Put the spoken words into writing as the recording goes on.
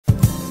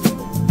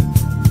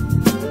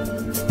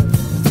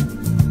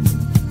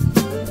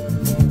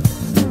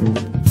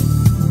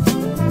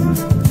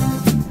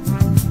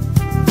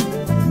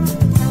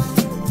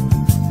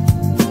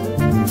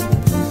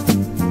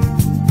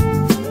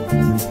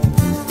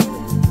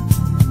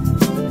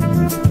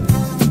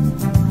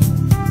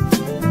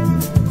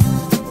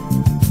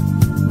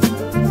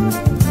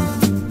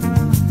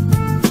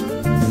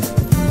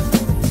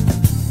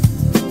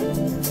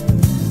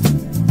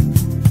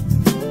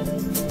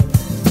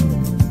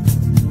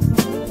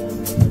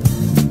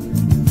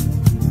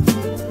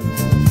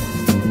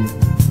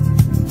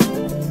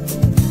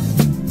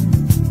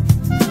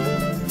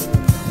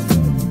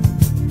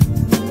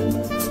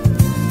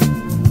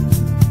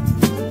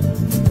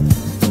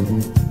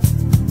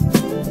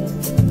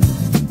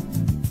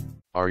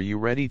Are you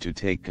ready to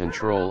take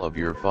control of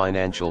your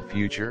financial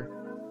future?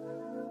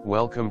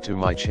 Welcome to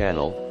my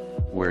channel,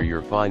 where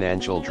your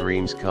financial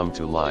dreams come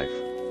to life.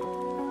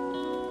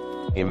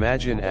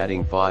 Imagine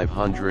adding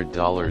 $500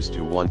 to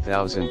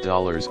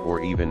 $1,000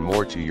 or even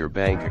more to your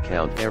bank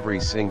account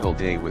every single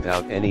day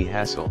without any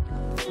hassle.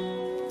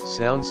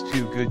 Sounds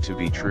too good to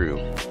be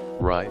true,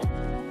 right?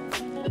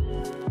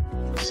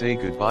 Say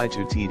goodbye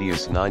to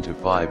tedious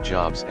 9-to-5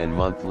 jobs and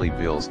monthly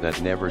bills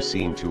that never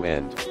seem to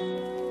end.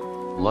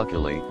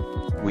 Luckily,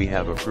 we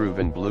have a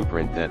proven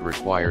blueprint that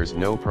requires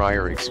no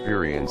prior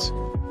experience,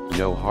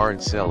 no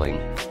hard selling,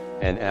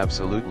 and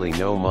absolutely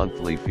no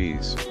monthly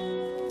fees.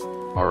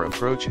 Our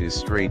approach is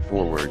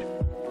straightforward,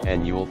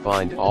 and you'll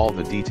find all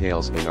the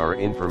details in our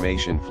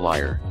information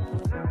flyer.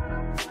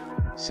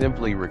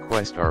 Simply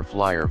request our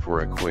flyer for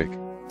a quick,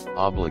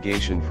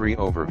 obligation-free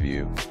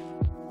overview.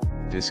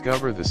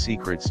 Discover the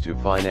secrets to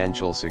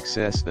financial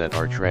success that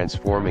are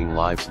transforming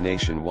lives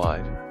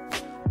nationwide.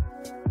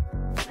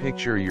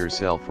 Picture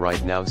yourself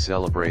right now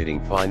celebrating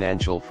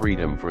financial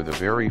freedom for the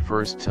very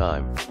first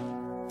time.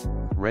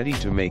 Ready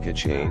to make a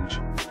change?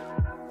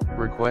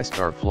 Request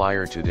our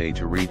flyer today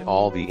to read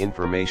all the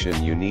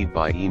information you need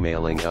by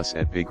emailing us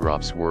at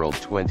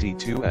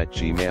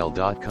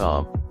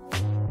bigropsworld22@gmail.com.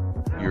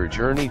 Your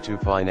journey to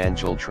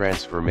financial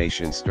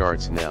transformation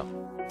starts now.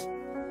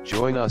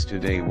 Join us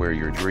today where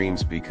your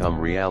dreams become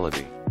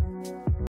reality.